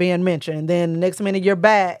not being mentioned. Then the next minute you're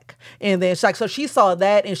back. And then so she saw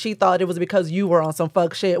that and she thought it was because you were on some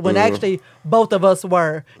fuck shit when actually both of us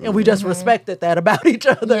were. And we just respected that about each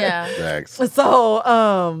other. Yeah. Thanks.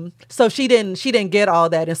 So she didn't get all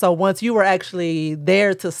that. And so once you were actually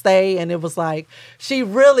there to stay, and it was like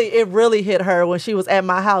it really hit her when she was at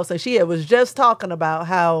my house and she was just talking about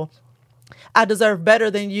how I deserve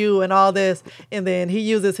better than you and all this. And then he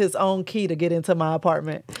uses his own key to get into my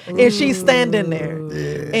apartment. And she's standing there.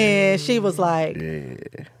 Yeah. And she was like,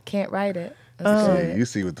 Can't write it. That's Yeah, good. you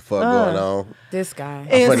see what the fuck going on. This guy.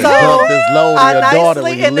 and finna so dump this load on your daughter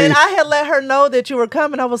when you and then leave. I had let her know that you were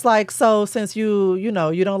coming. I was like, so since you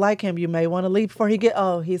don't like him, you may want to leave before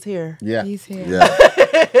he's here. Yeah. He's here.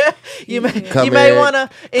 Yeah. You may Come you may in, want to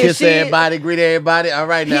kiss everybody, greet everybody. All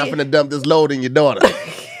right, now I'm He- finna dump this load in your daughter.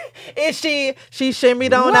 And she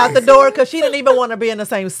shimmied on out the door because she didn't even want to be in the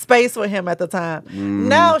same space with him at the time.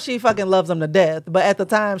 Now she fucking loves him to death. But at the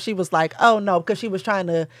time she was like, oh no, because she was trying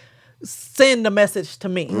to send the message to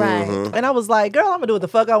me. Right. And I was like, girl, I'm gonna do what the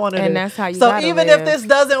fuck I want to do. And that's how you So gotta even live. if this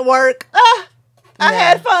doesn't work, I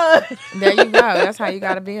had fun. There you go. That's how you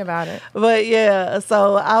got to be about it. But yeah,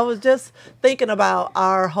 so I was just thinking about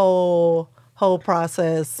our whole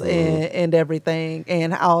process and everything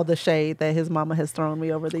and all the shade that his mama has thrown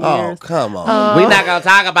me over the Oh, years. come on. We're not going to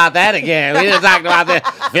talk about that again. We done talked about that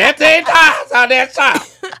 15 times on that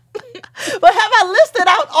show. But have I listed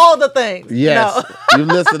out all the things? Yes. No. You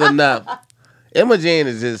listed enough. Imogene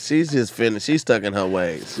is she's just finished. She's stuck in her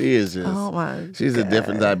ways. She is just, Oh, my she's a God.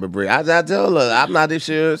 different type of breed. I tell her, I'm not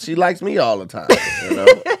sure she likes me all the time. You know?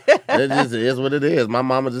 It just is what it is. My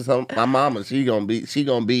mama, she gonna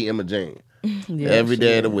be Imogene. Yeah, Every she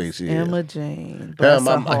day of the is. week she is. Emma Jane. Her Bless and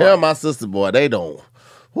her my, heart. her and my sister boy, they don't.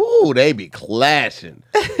 Whoo, they be clashing.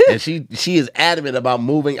 And she is adamant about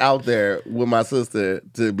moving out there with my sister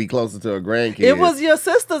to be closer to her grandkids. It was your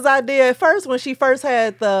sister's idea at first when she first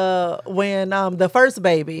had the first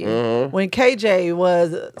baby, when KJ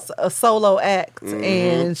was a solo act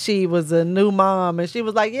and she was a new mom and she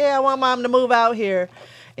was like, yeah, I want mom to move out here.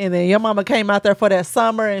 And then your mama came out there for that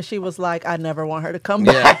summer, and she was like, I never want her to come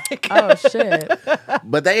Yeah. back. Oh shit.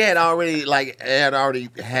 But they had already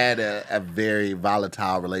had a very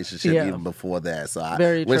volatile relationship Yeah. even before that. So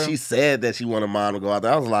Very when true. she said that she wanted mom to go out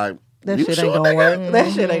there, I was like, That you shit sure, ain't gonna nigga? work.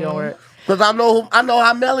 That shit ain't gonna work. Because I know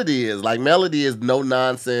how Melody is. Like, Melody is no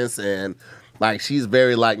nonsense, and like she's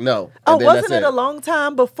very like no. Oh, And then wasn't that's it a long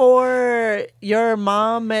time before your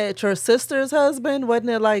mom met your sister's husband? Wasn't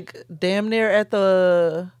it like damn near at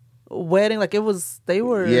the wedding? Like they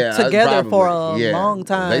were together for a long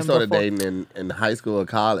time. They started before. dating in high school or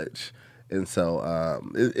college, and so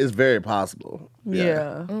it's very possible.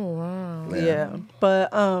 Yeah. Oh wow. Yeah.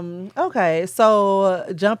 But okay, so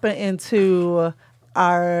jumping into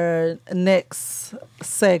our next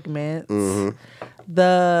segment,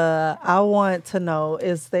 I want to know,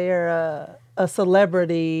 is there a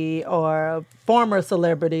celebrity or a former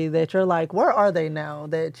celebrity that you're like, where are they now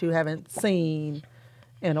that you haven't seen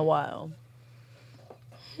in a while?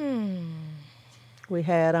 We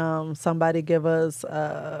had somebody give us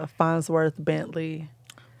Farnsworth Bentley.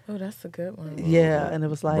 Oh, that's a good one. Yeah, and it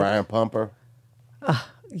was like Brian Pumper.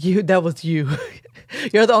 that was you.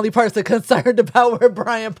 You're the only person concerned about where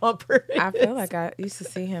Brian Pumper is. I feel like I used to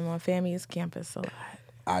see him on FAMU's campus a lot.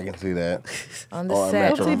 I can see that. On the Or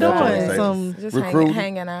set. What's he Metro doing? Station. Some Just Recruiting.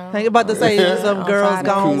 hanging out. I about to say some On girls Friday.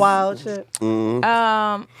 gone wild shit.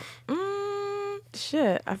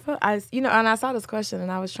 Shit. And I saw this question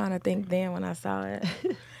and I was trying to think then when I saw it.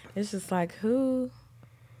 It's just like who?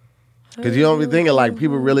 Because you don't be thinking like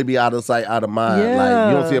people really be out of sight, out of mind.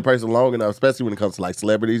 Like you don't see Yeah. a person long enough, especially when it comes to like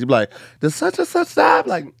celebrities. You be like, does such and such die?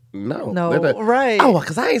 Like, no. No, They're like, right. Oh,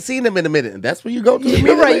 because I ain't seen them in a minute. And that's where you go to You're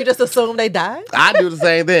immediately? right. You just assume they died. I do the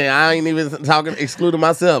same thing. I ain't even excluding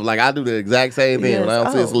myself. Like I do the exact same thing when I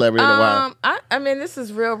don't see a Yes. celebrity in a while. I mean, this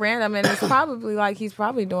is real random, and it's probably like he's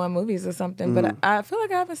probably doing movies or something. But I feel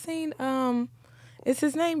like I haven't seen. Is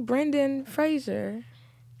his name Brendan Fraser?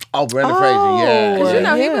 Oh, Brendan Fraser, yeah. Because you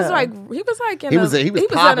know he Yeah. was like in He was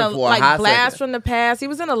popping in for a hot Blast second. from the Past. He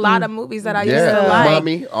was in a lot of movies that I used Yeah, to like.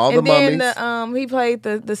 Mummy, all the and then mummies. he played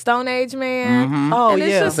the Stone Age Man. Oh, and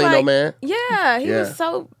it's yeah. just Casino like, Man. Yeah, he Yeah. was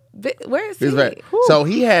so. Where is he? He's very, so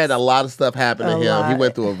he had a lot of stuff happen to A him. He lot.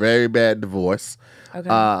 went through a very bad divorce. Okay.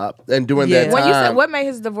 And during Yeah. that time, When you said what made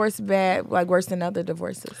his divorce bad, like worse than other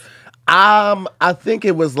divorces? I think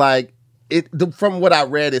it was like from what I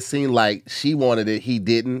read, it seemed like she wanted it, he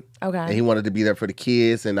didn't. Okay. And he wanted to be there for the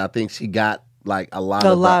kids, and I think she got like a lot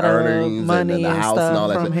A of lot the of earnings money and the and house and all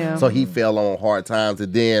stuff that from shit. him. So he fell on hard times,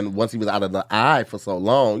 and then once he was out of the eye for so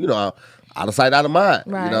long, out of sight, out of mind.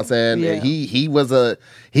 You know what I'm Right. saying? Yeah.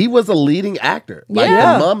 He was a leading actor. Like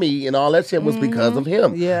Yeah. the Mummy and all that shit was because of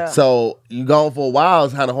him. Yeah. So you gone for a while,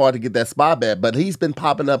 it's kind of hard to get that spot back. But he's been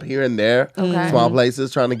popping up here and there, Okay. small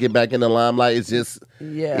places, trying to get back in the limelight. It's just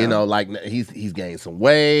Yeah. like he's gained some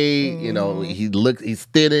weight. He's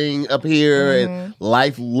thinning up here, and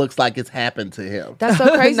life looks like it's happened to him. That's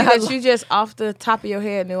so crazy that you just off the top of your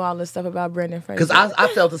head knew all this stuff about Brendan Fraser. Because I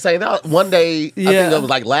felt the same. One day, I Yeah. think it was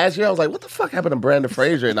like last year, I was like, what the fuck happened to Brandon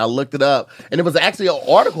Fraser? And I looked it up. And it was actually an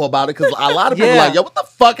article about it because a lot of people were Yeah. like, yo, what the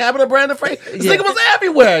fuck happened to Brandon Fraser? This Yeah. nigga was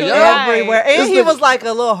everywhere, yo. Right. Everywhere. And This he nigga- was like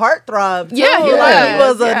a little heartthrob. Too. Yeah, he Like, he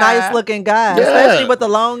was. was a Yeah. nice looking guy. Yeah. Especially with the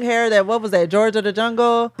long hair what was that, Georgia the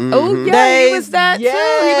Jungle? Oh yeah, he Days. was that too. He was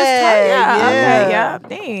Yeah. tight.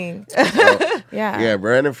 Okay, dang. Yeah. Yeah,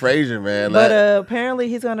 Brandon Fraser, man. But Like, apparently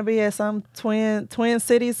he's going to be at some Twin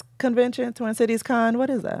Cities convention, Twin Cities Con. What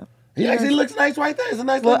is that? he actually looks nice right there. It's a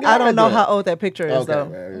nice Well, looking guy I don't right know there. how old that picture is, Okay, though.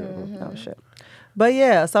 man, yeah. Oh, shit. But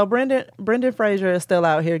yeah, so Brendan Fraser is still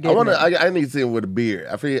out here getting it. I need to see him with a beard.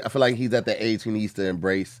 I feel like he's at the age he needs to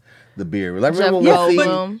embrace the beard. Like Jeff remember when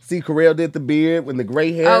Goldblum. see Carell did the beard with the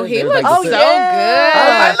gray hair? Oh, he They was looks like so the good. same-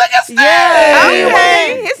 I was like, look at Steve.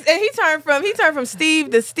 Okay. And he turned from Steve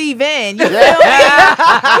to Steven. You feel me?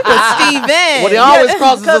 He was Steven. Well, he always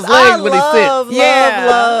crosses his legs when he sits. Yeah.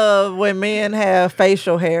 love when men have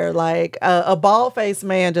facial hair. Like a bald faced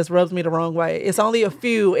man just rubs me the wrong way. It's only a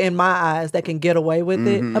few in my eyes that can get away with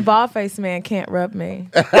Mm-hmm. A bald-faced man can't rub me.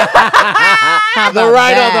 The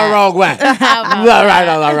right or the wrong way. The right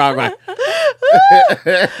or the wrong way.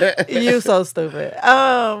 it. You so stupid.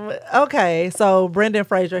 Okay, so Brendan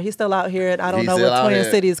Fraser, he's still out here, and I don't He's know still what out Twin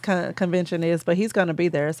here. Cities convention is, but he's gonna be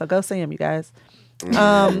there. So go see him, you guys.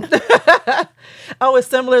 Oh, it's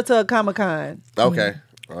similar to a Comic-Con. Okay.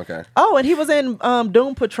 Oh, and he was in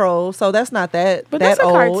Doom Patrol, so that's not that But that that's a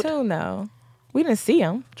old. cartoon, though. We didn't see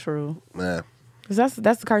him. True. Yeah. That's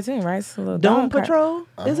the cartoon, right? It's a little Doom dog Patrol?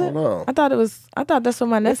 Is I it? don't know. I thought that's what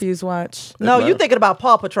my nephews watch. No, you thinking about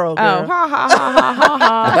Paw Patrol, girl. Oh, ha ha ha ha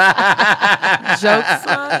ha. Jokes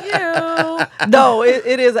on you. No,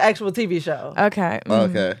 it is an actual TV show. Okay.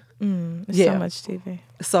 Okay. It's Yeah. so much TV.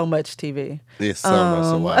 So much TV. It's so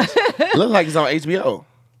much to watch. Looks like it's on HBO.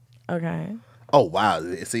 Okay. Oh, wow.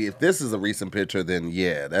 See, if this is a recent picture, then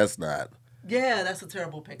yeah, that's not. Yeah, that's a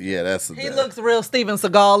terrible picture. Yeah, that's. He looks real Steven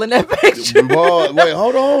Seagal in that picture. Boy, wait,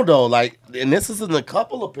 hold on, though. Like, and this is in a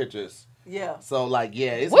couple of pictures. Yeah. So, like,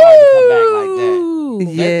 yeah, it's hard to come back like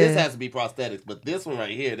that. Yeah. This has to be prosthetics, but this one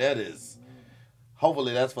right here, that is.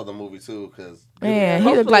 Hopefully, that's for the movie too, because Man,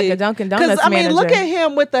 he looked like a Dunkin' Donuts manager. look at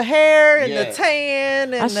him with the hair and Yeah. the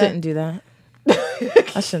tan. And I shouldn't do that.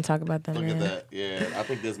 I shouldn't talk about that, look man. at that. Yeah, I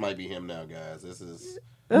think this might be him now, guys. This is.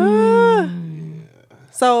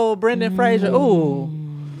 So Brendan Fraser. Ooh.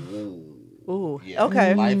 Ooh. Yeah,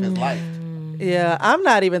 Okay. Life is life. Yeah, I'm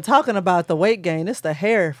not even talking about the weight gain. It's the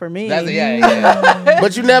hair for me. Yeah.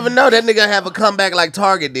 But you never know. That nigga have a comeback like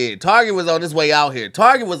Target did. Target was on his way out here.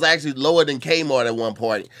 Target was actually lower than Kmart at one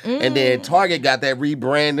point. And then Target got that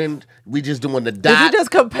rebranding. We just doing the Did dot. you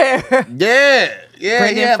just compare? Yeah. Yeah,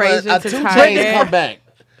 Brendan he have Fraser a to 2 Target. Chainz comeback.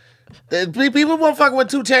 People weren't fucking with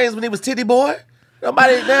 2 Chainz when he was Titty Boy.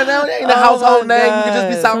 Nobody, that ain't a household my name. You can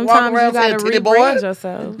just be God. walking around Sometimes you saying gotta Titty Boy. rebrand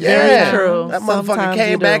yourself. Yeah. Very true. That motherfucker Sometimes you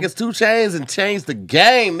came back do. as 2 Chainz and changed the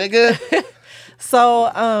game, nigga.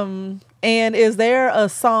 So, and is there a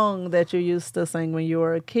song that you used to sing when you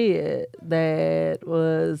were a kid that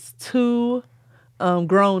was too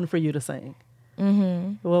grown for you to sing?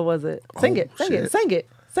 Mm-hmm. What was it? Sing it.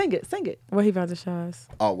 What he about to show us?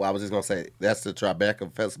 Oh, well, I was just going to say, that's the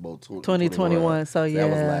Tribeca Festival 2021. So, yeah. That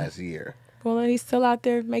was last year. Well, he's still out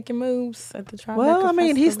there making moves at the Tribeca Well, I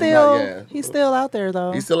mean, he's Festival. still he's still out there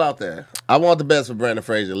though. He's still out there. I want the best for Brandon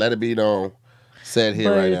Fraser. Let it be known. Said here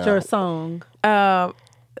but right it's now. your song.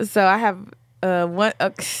 So I have one.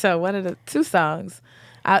 So one of the 2 songs.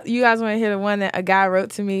 You guys want to hear the one that a guy wrote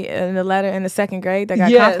to me in the letter in the 2nd grade that got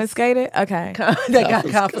Yes. confiscated? Okay. That got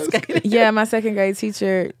confiscated. Yeah, my 2nd grade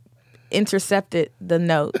teacher intercepted the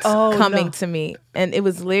note coming to me, and it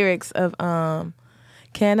was lyrics of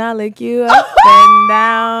 "Can I lick you up and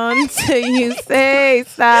down till you say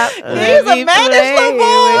stop? Let me play with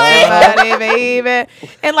your body, baby."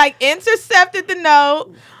 And like intercepted the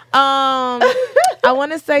note. I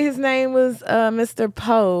want to say his name was Mr.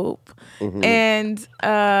 Pope. And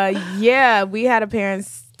yeah, we had a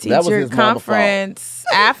parents teacher his mama conference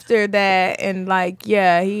after that, and like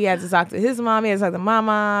he had to talk to his mom, he had to talk to my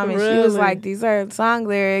mom, and she was like, these are song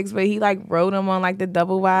lyrics, but he like wrote them on like the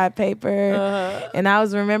double wide paper. And I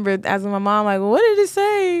was remembered asking my mom like, what did it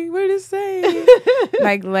say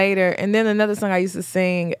like later. And then another song I used to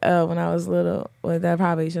sing when I was little, well, that I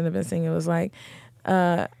probably shouldn't have been singing, was like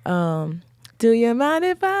do you mind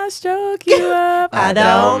if I stroke you up? I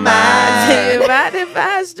don't mind. Do you mind if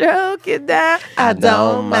I stroke you down? I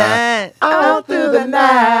don't mind. All through the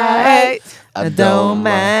night. I Don't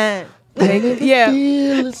mind. Yeah,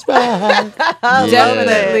 Feel it's right.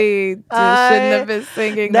 definitely shouldn't have been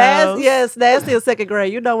singing those. That's still 2nd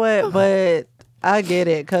grade. You know what? But I get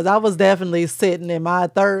it, because I was definitely sitting in my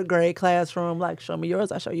 3rd grade classroom, like, show me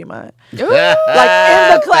yours, I'll show you mine. Like in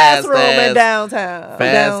the classroom in downtown.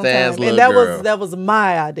 Fast ass And little that girl. was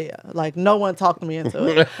my idea. Like, no one talked me into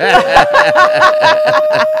it.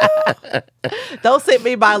 Don't sit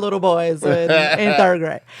me by little boys in 3rd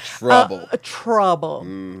grade. Trouble. Trouble.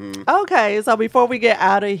 Okay, so before we get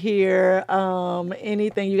out of here,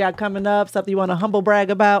 anything you got coming up, something you want to humble brag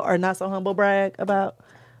about or not so humble brag about?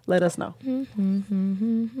 Let us know.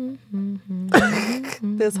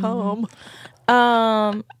 This home.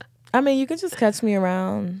 I mean, you can just catch me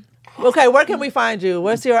around. Okay, where can we find you?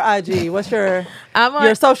 What's your IG? What's your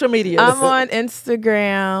your social media? I'm on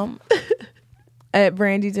Instagram at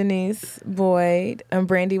Brandi Denise Boyd. I'm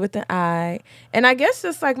Brandi with an I. And I guess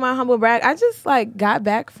just like my humble brag, I just like got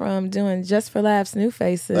back from doing Just for Laughs New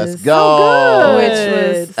Faces. Let's go. Oh,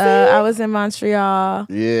 good. Which was I was in Montreal.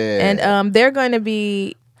 Yeah. And they're going to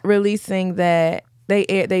be releasing that.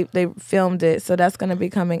 They filmed it, so that's going to be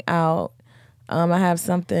coming out. I have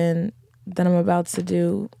something that I'm about to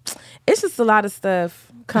do. It's just a lot of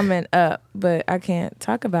stuff coming up, but I can't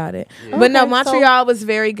talk about it. Yeah. But no, Okay, Montreal was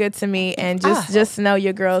very good to me, and just know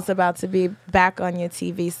your girl's about to be back on your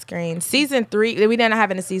TV screen. Season 3, we didn't have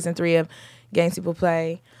a season 3 of Games People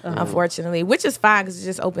Play, unfortunately, which is fine because it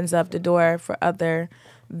just opens up the door for other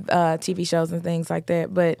TV shows and things like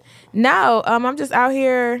that. But now I'm just out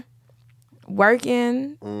here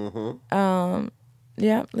working,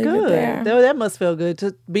 Yeah, leave it Good. there. That must feel good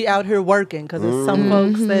to be out here working because there's some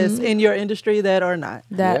folks that's in your industry that are not.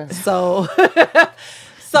 That So,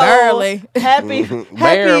 Barely. happy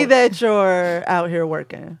Barely. that you're out here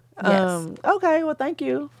working. Yes. Okay, well, thank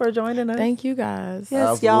you for joining us. Thank you guys.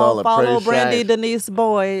 Yes, y'all Absolutely. follow Appreciate Brandi Denise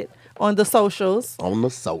Boyd on the socials. On the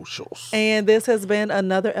socials. And this has been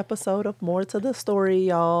another episode of More to the Story,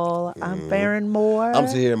 y'all. I'm Farron Moore. I'm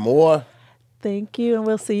to hear more. Thank you, and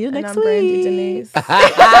we'll see you And next I'm week. Brandi Denise.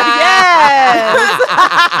 Yes.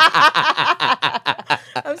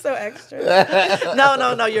 I'm so extra.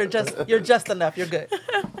 No. You're just enough. You're good.